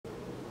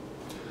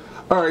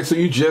Alright, so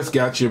you just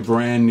got your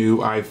brand new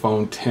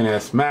iPhone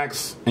XS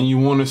Max and you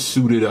want to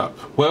suit it up.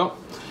 Well,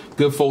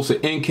 good folks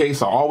at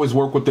Encased, I always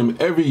work with them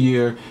every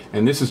year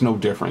and this is no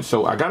different.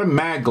 So I got a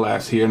mag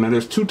glass here. Now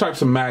there's two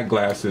types of mag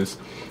glasses.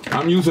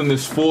 I'm using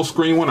this full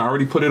screen one. I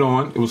already put it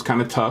on. It was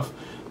kind of tough.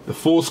 The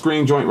full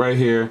screen joint right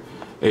here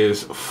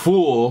is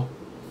full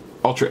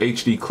Ultra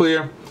HD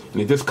clear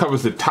and it just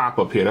covers the top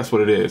up here. That's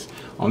what it is.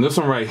 On this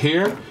one right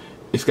here,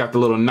 it's got the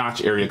little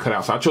notch area cut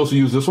out. So I chose to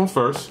use this one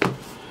first.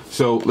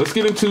 So let's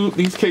get into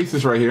these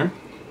cases right here.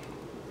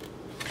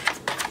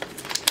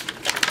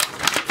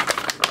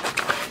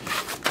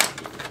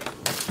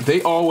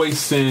 They always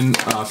send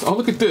us, oh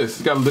look at this,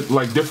 it's got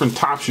like different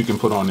tops you can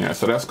put on there,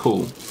 so that's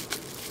cool.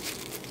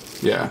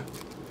 Yeah,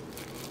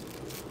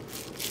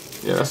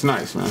 that's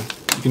nice, man.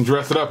 You can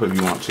dress it up if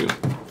you want to.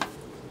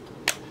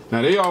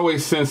 Now they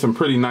always send some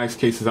pretty nice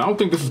cases. I don't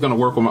think this is gonna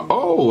work with my,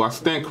 oh, I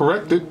stand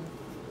corrected.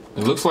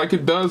 It looks like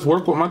it does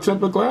work with my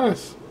tempered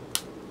glass.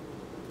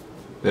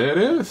 There it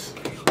is.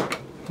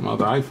 My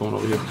other iPhone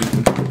over here.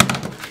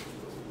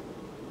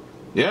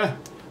 Yeah,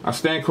 I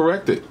stand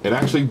corrected. It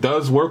actually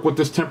does work with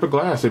this tempered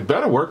glass. It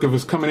better work if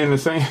it's coming in the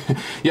same.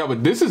 Yeah,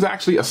 but this is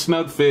actually a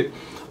snug fit.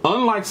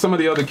 Unlike some of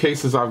the other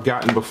cases I've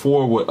gotten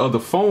before with other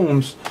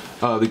phones,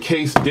 the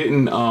case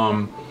didn't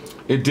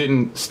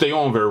stay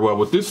on very well.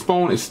 With this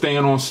phone, it's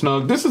staying on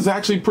snug. This is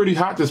actually pretty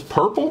hot. This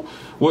purple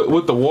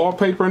with the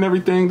wallpaper and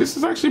everything. This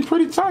is actually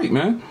pretty tight,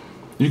 man.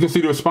 You can see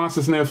the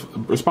responsiveness.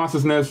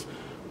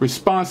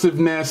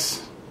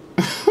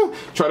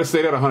 Try to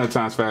say that 100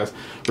 times fast.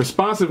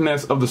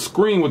 Responsiveness of the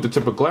screen with the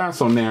tip of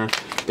glass on there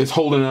is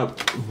holding up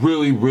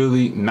really,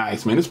 really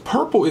nice, man. This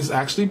purple is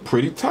actually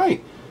pretty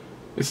tight.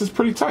 This is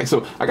pretty tight.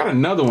 So I got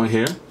another one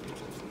here.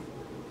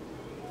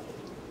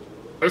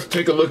 Let's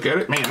take a look at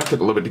it. Man, that took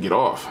a little bit to get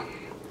off.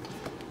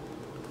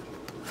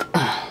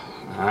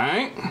 All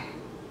right.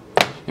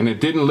 And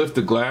it didn't lift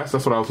the glass.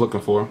 That's what I was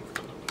looking for.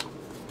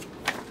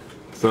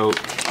 So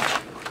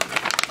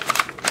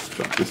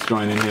drop this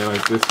joint in here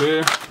like this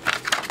here.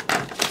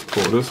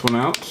 Pull this one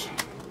out.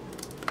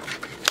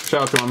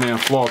 Shout out to my man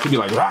Flaws. He'd be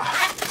like, rah.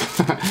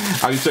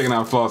 How you checking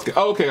out Flaws?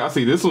 Okay, I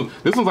see this one.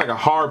 This one's like a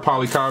hard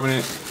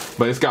polycarbonate,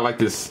 but it's got like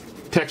this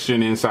texture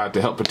in the inside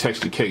to help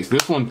protect the case.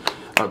 This one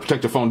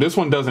protect the phone. This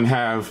one doesn't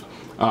have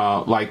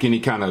like any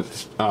kind of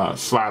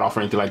slide off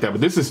or anything like that,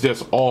 but this is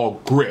just all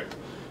grip.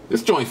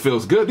 This joint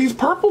feels good. These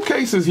purple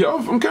cases, yo,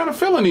 I'm kind of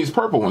feeling these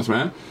purple ones,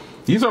 man.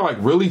 These are like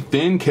really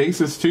thin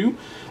cases too,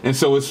 and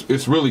so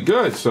it's really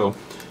good. So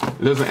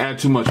it doesn't add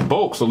too much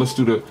bulk. So let's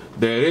do the,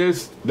 there it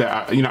is.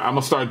 That, I'm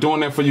gonna start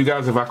doing that for you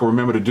guys if I can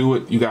remember to do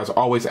it. You guys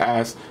always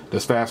ask,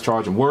 does fast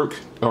charging work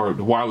or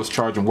the wireless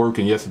charging work?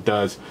 And yes, it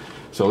does.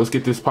 So let's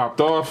get this popped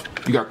off.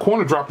 You got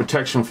corner drop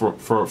protection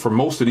for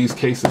most of these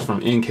cases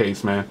from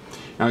Encased, man.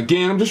 Now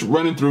again, I'm just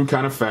running through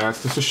kind of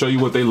fast just to show you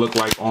what they look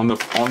like on the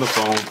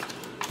phone.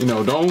 You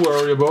know, don't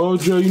worry about, oh,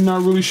 Joe, you're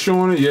not really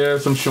showing it.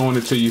 Yes, I'm showing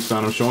it to you,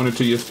 son. I'm showing it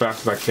to you as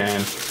fast as I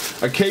can.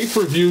 A case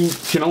review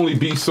can only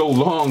be so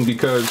long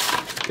because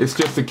it's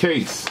just a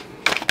case.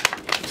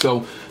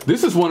 So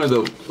this is one of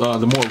the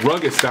more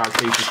rugged style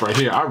cases right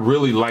here. I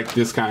really like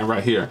this kind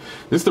right here.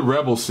 This is the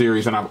Rebel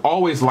series, and I've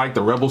always liked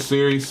the Rebel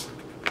series.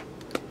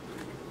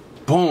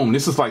 Boom,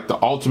 this is like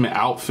the ultimate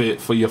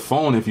outfit for your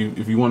phone if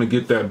you want to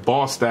get that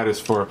boss status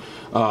for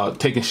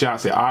taking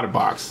shots at out of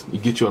box. You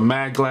get you a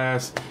mag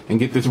glass and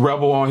get this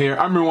Rebel on here.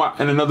 I remember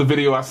in another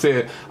video I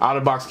said out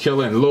of box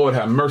killer, and Lord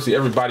have mercy,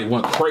 everybody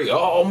went crazy.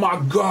 Oh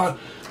my God,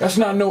 that's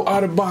not no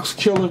out of box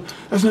killer.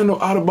 That's not no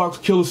out of box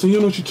killer. So you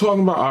know what you're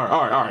talking about?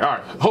 All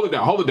right. Hold it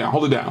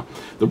down.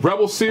 The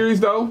Rebel series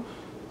though,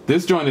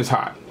 this joint is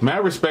hot.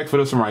 Mad respect for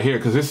this one right here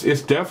because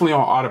it's definitely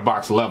on out of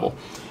box level.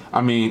 I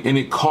mean, and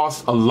it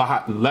costs a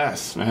lot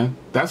less, man.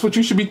 That's what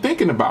you should be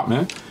thinking about,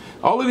 man.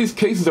 All of these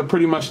cases are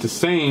pretty much the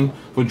same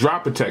with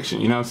drop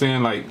protection. You know what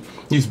I'm saying? Like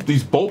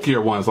these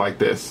bulkier ones like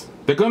this.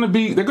 They're gonna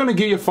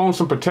give your phone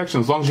some protection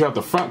as long as you have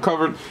the front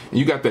covered and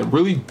you got that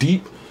really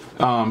deep,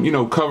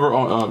 cover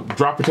on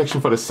drop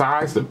protection for the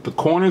sides, the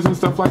corners and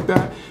stuff like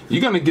that.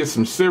 You're gonna get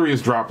some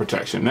serious drop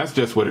protection. That's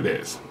just what it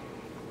is.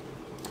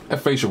 That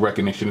facial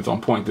recognition is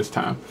on point this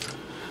time.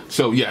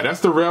 So yeah,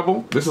 that's the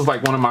Rebel. This is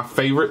like one of my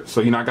favorites.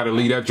 So I got to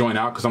leave that joint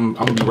out because I'm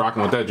gonna be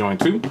rocking with that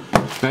joint too.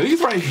 Now these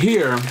right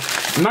here,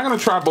 I'm not gonna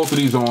try both of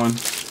these on.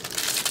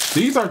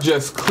 These are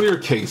just clear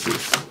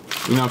cases.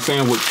 You know what I'm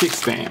saying, with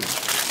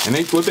kickstands. And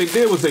what they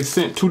did was they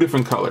sent two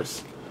different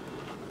colors.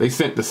 They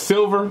sent the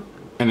silver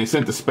and they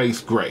sent the space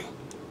gray.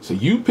 So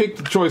you pick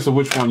the choice of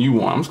which one you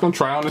want. I'm just gonna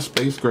try on the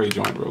space gray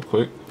joint real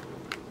quick.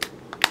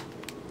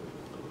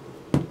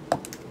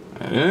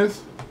 That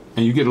is,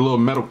 and you get a little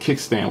metal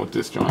kickstand with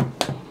this joint.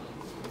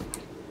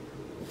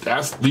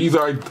 These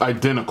are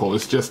identical.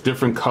 It's just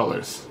different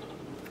colors.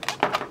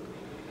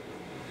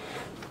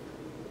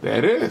 There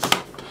it is.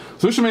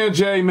 So it's your man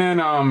Jay, man.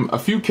 A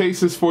few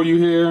cases for you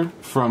here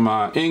from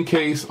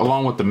Encased,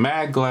 along with the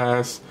mag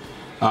glass.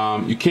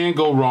 You can't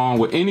go wrong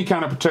with any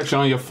kind of protection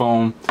on your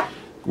phone.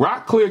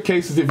 Rock clear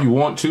cases if you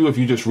want to, if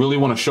you just really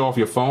want to show off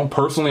your phone.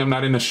 Personally, I'm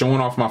not into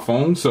showing off my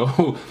phone,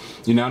 so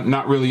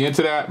not really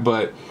into that.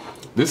 But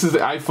This is the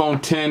iPhone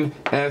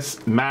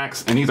XS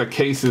Max, and these are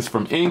cases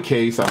from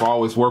Encased. I've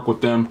always worked with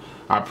them.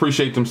 I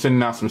appreciate them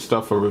sending out some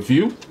stuff for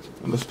review.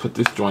 And let's put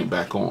this joint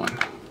back on.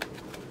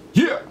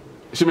 Yeah,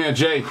 it's your man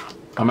Jay.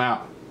 I'm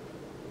out.